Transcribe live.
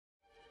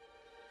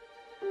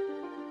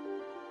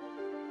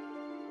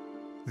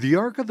The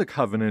Ark of the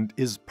Covenant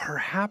is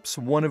perhaps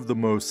one of the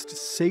most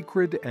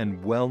sacred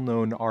and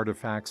well-known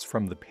artifacts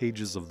from the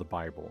pages of the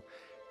Bible.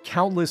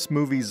 Countless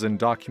movies and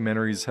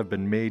documentaries have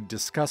been made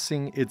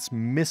discussing its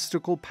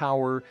mystical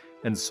power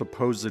and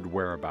supposed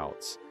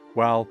whereabouts.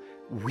 While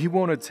we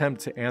won't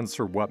attempt to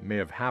answer what may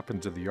have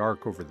happened to the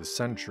Ark over the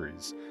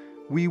centuries,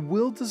 we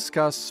will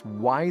discuss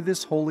why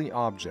this holy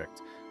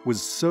object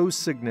was so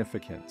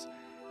significant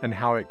and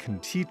how it can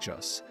teach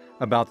us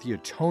about the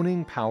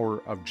atoning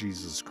power of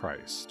Jesus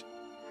Christ.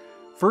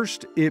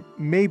 First, it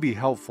may be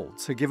helpful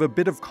to give a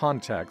bit of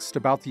context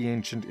about the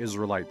ancient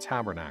Israelite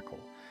Tabernacle,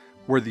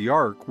 where the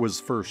Ark was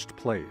first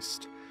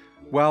placed.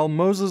 While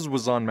Moses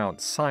was on Mount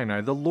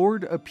Sinai, the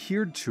Lord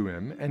appeared to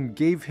him and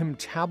gave him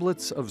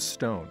tablets of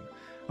stone,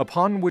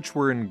 upon which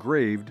were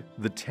engraved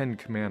the Ten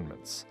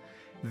Commandments.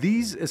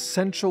 These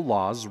essential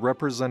laws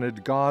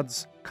represented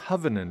God's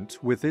covenant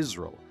with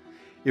Israel.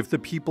 If the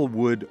people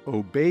would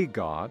obey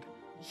God,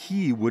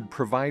 He would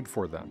provide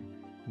for them,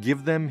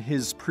 give them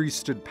His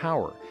priesthood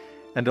power,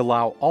 and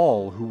allow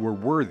all who were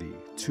worthy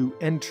to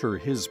enter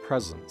His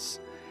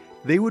presence.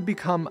 They would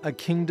become a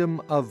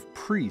kingdom of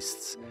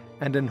priests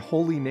and an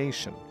holy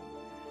nation.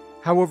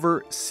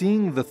 However,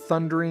 seeing the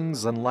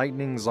thunderings and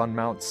lightnings on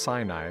Mount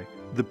Sinai,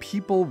 the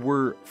people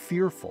were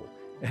fearful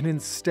and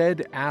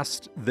instead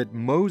asked that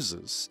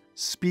Moses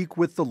speak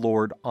with the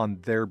Lord on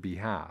their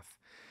behalf.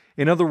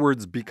 In other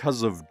words,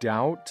 because of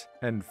doubt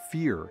and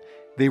fear,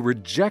 they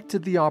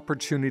rejected the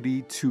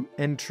opportunity to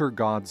enter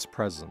God's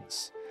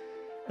presence.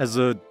 As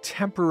a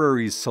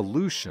temporary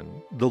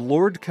solution, the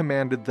Lord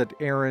commanded that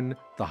Aaron,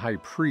 the high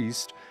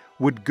priest,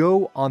 would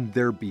go on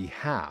their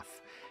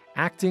behalf,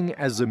 acting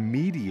as a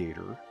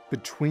mediator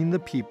between the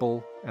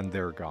people and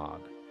their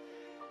God.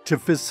 To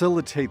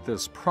facilitate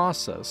this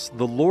process,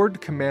 the Lord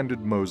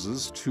commanded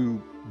Moses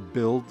to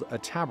build a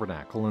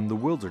tabernacle in the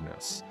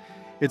wilderness.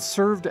 It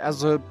served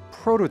as a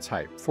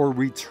prototype for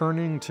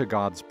returning to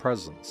God's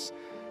presence,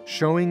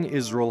 showing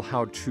Israel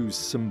how to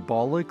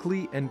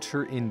symbolically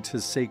enter into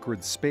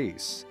sacred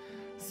space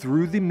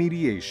through the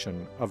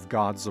mediation of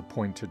God's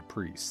appointed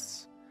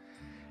priests.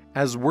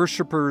 As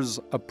worshipers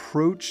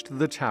approached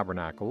the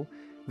tabernacle,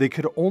 they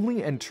could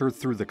only enter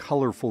through the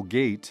colorful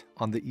gate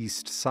on the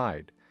east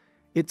side.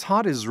 It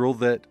taught Israel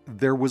that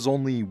there was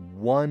only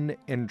one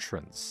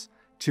entrance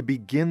to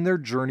begin their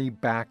journey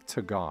back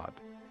to God.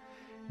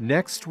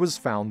 Next was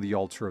found the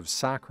altar of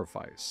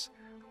sacrifice,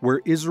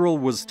 where Israel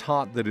was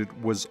taught that it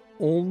was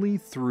only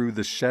through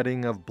the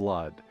shedding of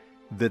blood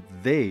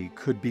that they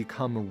could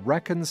become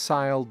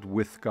reconciled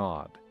with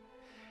God.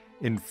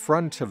 In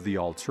front of the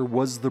altar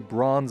was the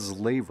bronze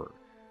laver,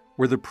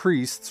 where the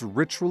priests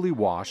ritually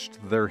washed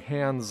their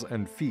hands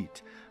and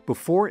feet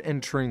before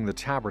entering the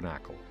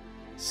tabernacle,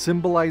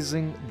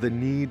 symbolizing the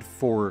need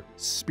for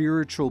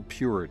spiritual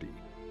purity.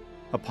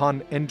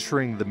 Upon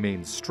entering the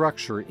main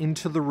structure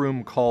into the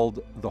room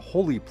called the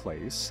Holy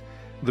Place,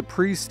 the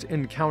priest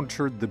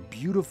encountered the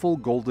beautiful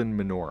golden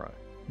menorah,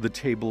 the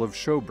table of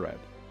showbread,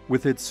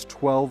 with its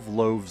 12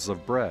 loaves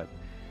of bread,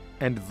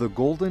 and the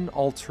golden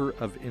altar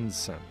of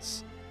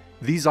incense.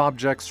 These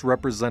objects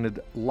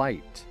represented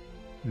light,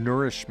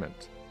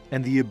 nourishment,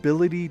 and the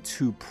ability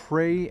to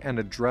pray and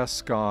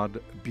address God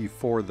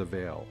before the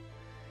veil.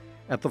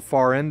 At the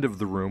far end of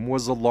the room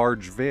was a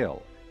large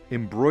veil,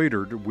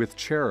 embroidered with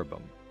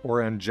cherubim,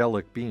 or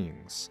angelic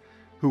beings,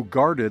 who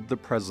guarded the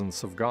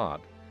presence of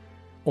God.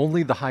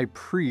 Only the high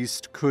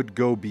priest could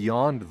go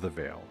beyond the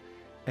veil,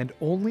 and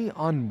only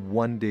on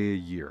one day a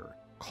year,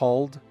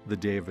 called the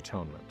Day of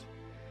Atonement.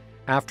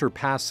 After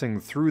passing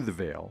through the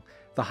veil,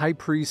 the high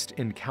priest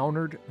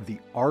encountered the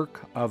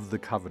Ark of the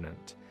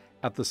Covenant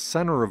at the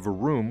center of a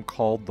room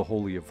called the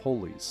Holy of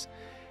Holies.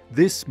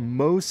 This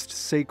most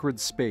sacred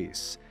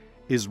space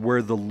is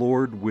where the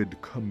Lord would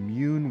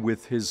commune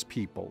with His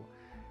people,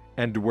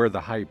 and where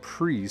the high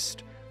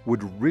priest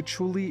would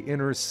ritually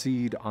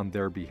intercede on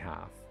their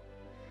behalf.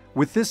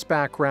 With this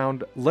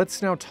background,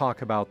 let's now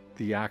talk about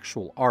the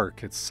actual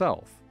Ark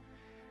itself.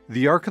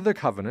 The Ark of the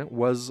Covenant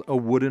was a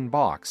wooden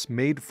box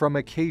made from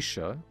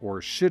acacia or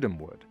shittim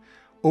wood,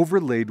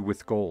 overlaid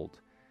with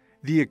gold.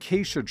 The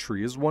acacia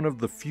tree is one of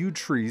the few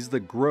trees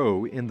that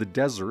grow in the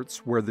deserts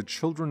where the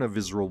children of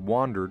Israel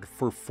wandered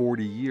for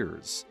 40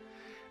 years.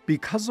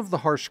 Because of the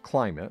harsh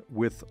climate,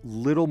 with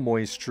little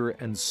moisture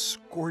and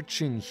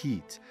scorching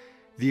heat,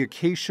 the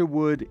acacia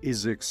wood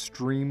is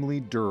extremely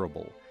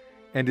durable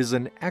and is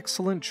an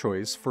excellent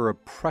choice for a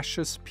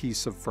precious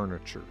piece of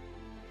furniture.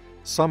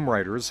 Some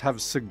writers have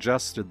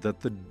suggested that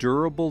the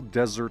durable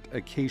desert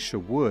acacia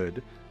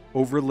wood,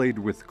 overlaid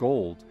with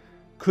gold,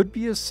 could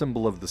be a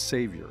symbol of the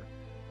Savior,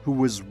 who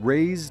was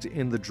raised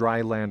in the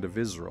dry land of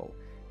Israel,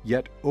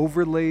 yet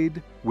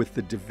overlaid with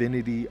the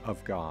divinity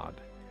of God.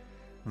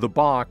 The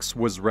box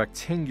was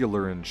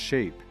rectangular in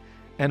shape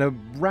and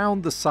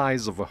around the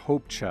size of a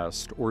hope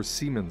chest or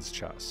seaman's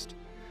chest.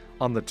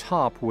 On the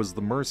top was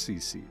the mercy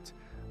seat,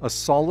 a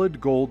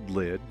solid gold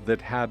lid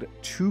that had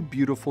 2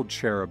 beautiful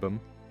cherubim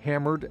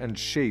hammered and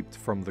shaped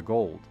from the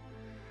gold.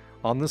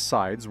 On the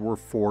sides were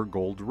 4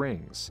 gold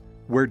rings,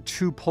 where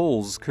 2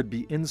 poles could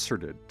be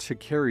inserted to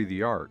carry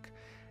the ark.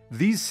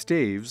 These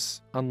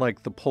staves,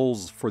 unlike the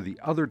poles for the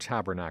other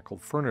tabernacle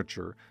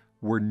furniture,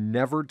 were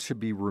never to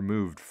be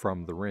removed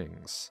from the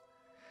rings.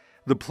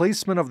 The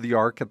placement of the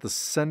ark at the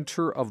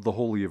center of the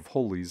Holy of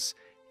Holies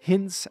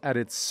hints at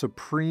its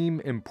supreme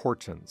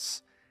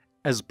importance.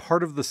 As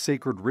part of the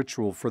sacred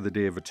ritual for the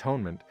Day of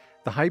Atonement,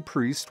 the high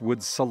priest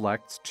would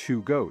select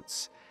 2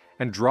 goats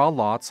and draw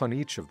lots on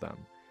each of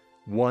them.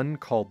 One,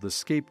 called the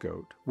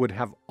scapegoat, would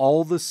have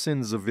all the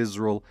sins of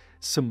Israel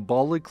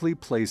symbolically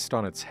placed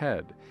on its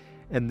head,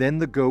 and then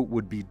the goat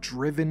would be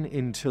driven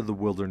into the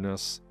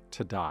wilderness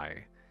to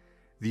die.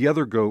 The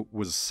other goat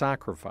was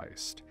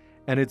sacrificed,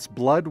 and its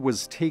blood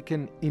was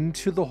taken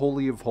into the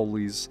Holy of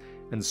Holies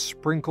and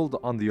sprinkled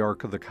on the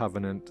Ark of the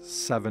Covenant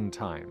 7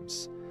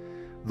 times.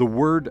 The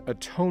word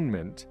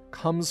atonement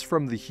comes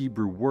from the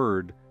Hebrew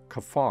word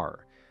kafar,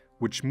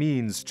 which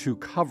means to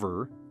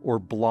cover or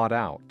blot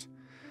out.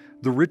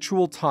 The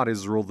ritual taught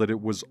Israel that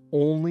it was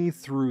only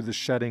through the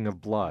shedding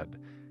of blood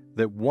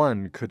that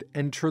one could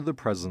enter the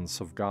presence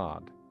of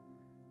God.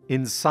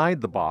 Inside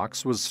the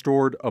box was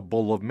stored a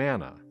bowl of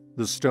manna,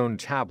 the stone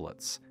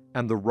tablets,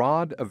 and the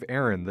rod of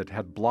Aaron that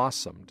had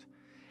blossomed.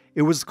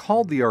 It was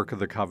called the Ark of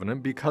the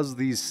Covenant because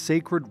these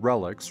sacred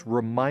relics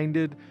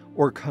reminded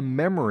or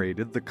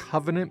commemorated the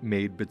covenant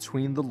made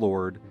between the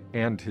Lord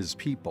and his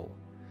people.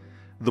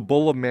 The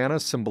bowl of manna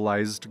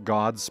symbolized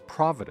God's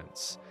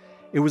providence.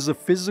 It was a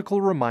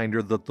physical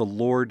reminder that the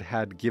Lord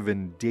had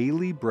given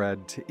daily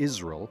bread to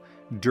Israel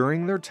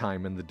during their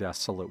time in the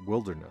desolate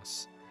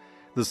wilderness.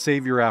 The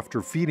Savior,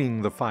 after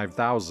feeding the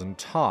 5,000,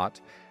 taught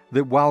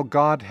that while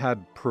God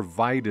had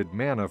provided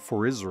manna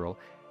for Israel,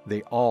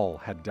 they all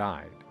had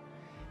died.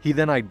 He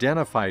then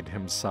identified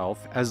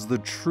himself as the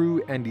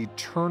true and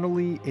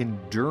eternally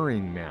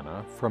enduring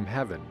manna from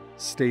heaven,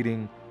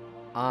 stating,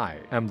 "I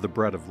am the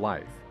bread of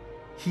life.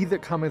 He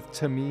that cometh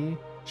to me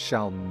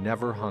shall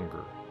never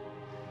hunger."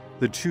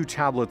 The 2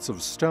 tablets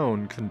of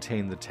stone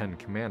contain the 10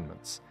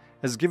 Commandments,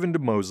 as given to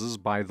Moses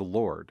by the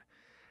Lord.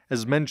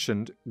 As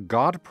mentioned,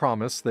 God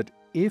promised that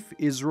if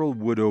Israel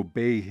would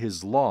obey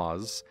his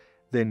laws,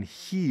 then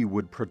he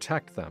would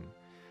protect them.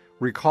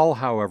 Recall,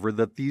 however,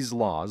 that these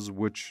laws,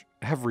 which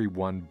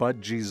everyone but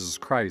Jesus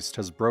Christ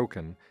has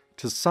broken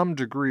to some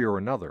degree or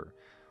another,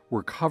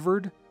 were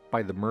covered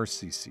by the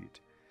mercy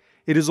seat.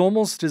 It is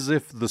almost as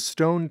if the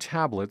stone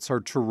tablets are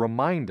to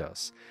remind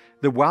us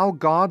that while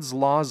God's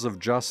laws of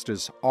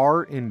justice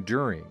are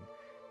enduring,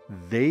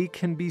 they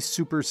can be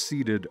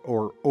superseded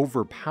or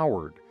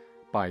overpowered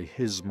by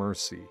his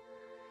mercy.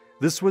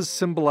 This was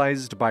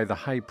symbolized by the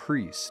high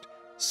priest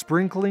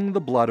sprinkling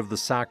the blood of the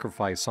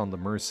sacrifice on the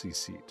mercy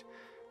seat,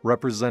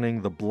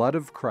 representing the blood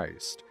of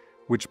Christ,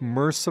 which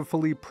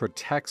mercifully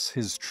protects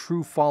his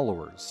true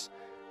followers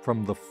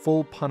from the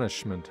full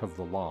punishment of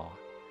the law.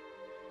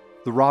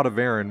 The rod of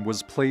Aaron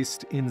was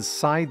placed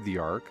inside the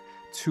ark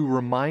to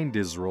remind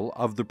Israel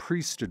of the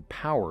priesthood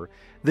power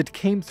that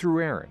came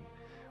through Aaron.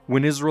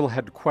 When Israel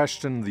had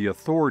questioned the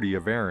authority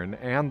of Aaron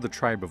and the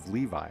tribe of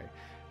Levi,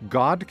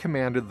 God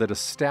commanded that a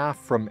staff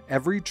from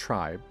every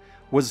tribe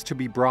was to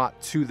be brought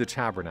to the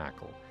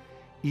tabernacle.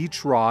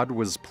 Each rod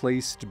was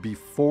placed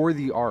before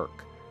the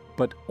ark,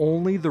 but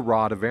only the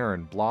rod of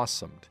Aaron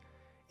blossomed.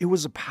 It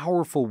was a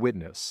powerful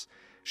witness,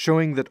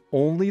 showing that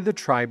only the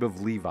tribe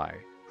of Levi,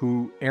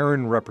 who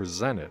Aaron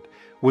represented,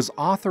 was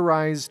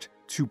authorized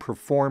to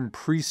perform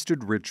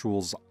priesthood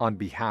rituals on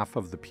behalf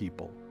of the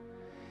people.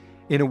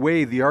 In a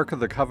way, the Ark of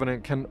the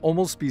Covenant can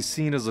almost be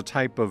seen as a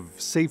type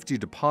of safety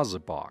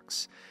deposit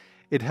box.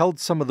 It held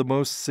some of the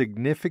most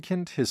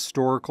significant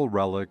historical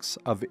relics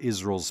of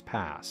Israel's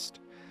past,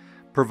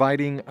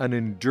 providing an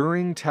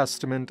enduring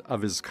testament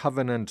of his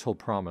covenantal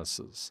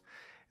promises.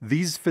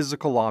 These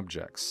physical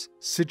objects,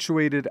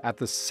 situated at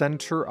the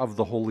center of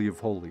the Holy of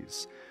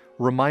Holies,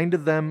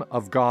 reminded them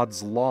of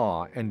God's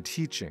law and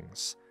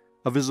teachings,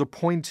 of his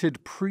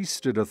appointed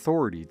priesthood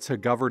authority to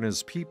govern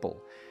his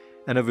people,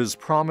 and of his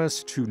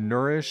promise to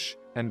nourish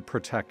and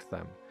protect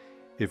them,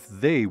 if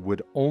they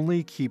would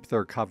only keep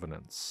their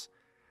covenants.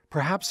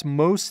 Perhaps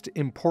most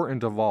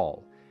important of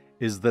all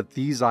is that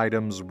these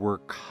items were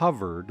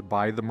covered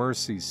by the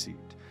mercy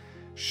seat,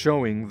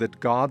 showing that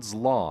God's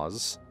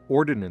laws,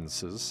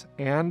 ordinances,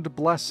 and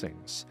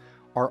blessings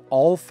are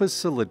all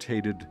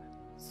facilitated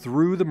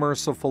through the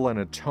merciful and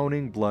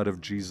atoning blood of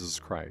Jesus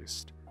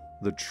Christ,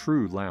 the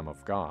true Lamb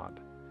of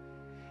God.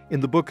 In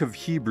the book of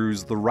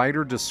Hebrews, the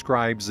writer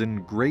describes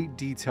in great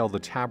detail the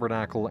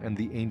tabernacle and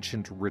the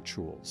ancient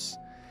rituals.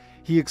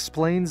 He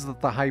explains that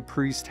the high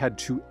priest had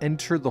to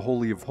enter the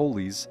Holy of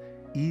Holies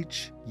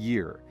each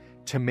year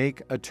to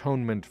make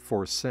atonement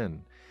for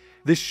sin.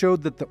 This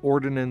showed that the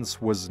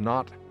ordinance was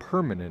not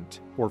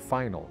permanent or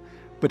final,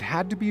 but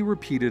had to be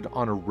repeated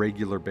on a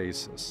regular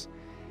basis.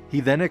 He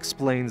then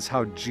explains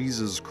how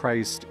Jesus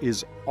Christ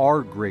is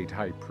our great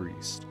high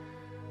priest,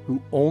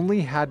 who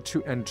only had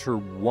to enter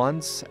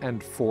once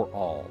and for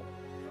all.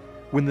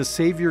 When the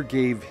Savior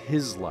gave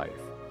his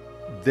life,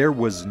 there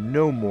was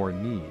no more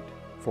need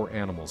for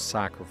animal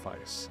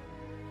sacrifice.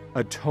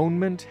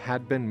 Atonement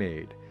had been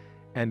made,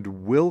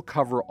 and will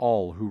cover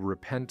all who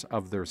repent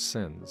of their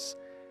sins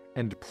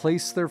and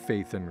place their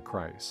faith in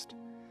Christ.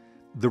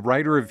 The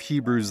writer of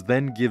Hebrews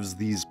then gives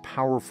these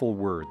powerful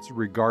words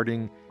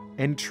regarding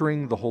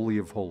entering the Holy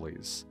of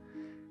Holies.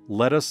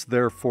 Let us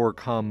therefore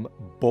come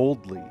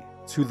boldly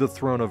to the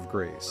throne of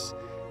grace,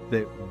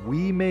 that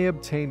we may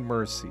obtain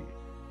mercy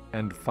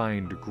and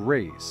find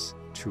grace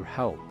to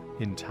help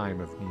in time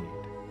of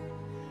need.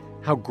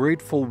 How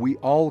grateful we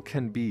all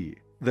can be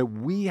that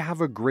we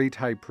have a great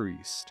high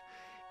priest,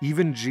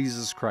 even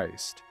Jesus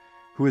Christ,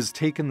 who has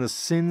taken the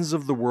sins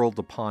of the world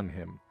upon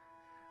him.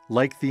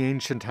 Like the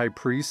ancient high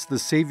priest, the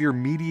Savior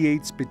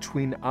mediates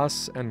between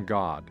us and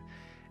God,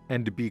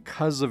 and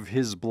because of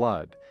his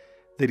blood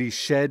that he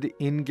shed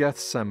in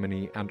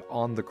Gethsemane and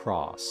on the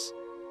cross,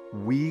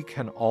 we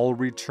can all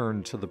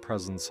return to the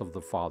presence of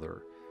the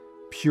Father,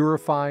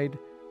 purified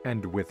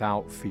and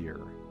without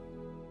fear.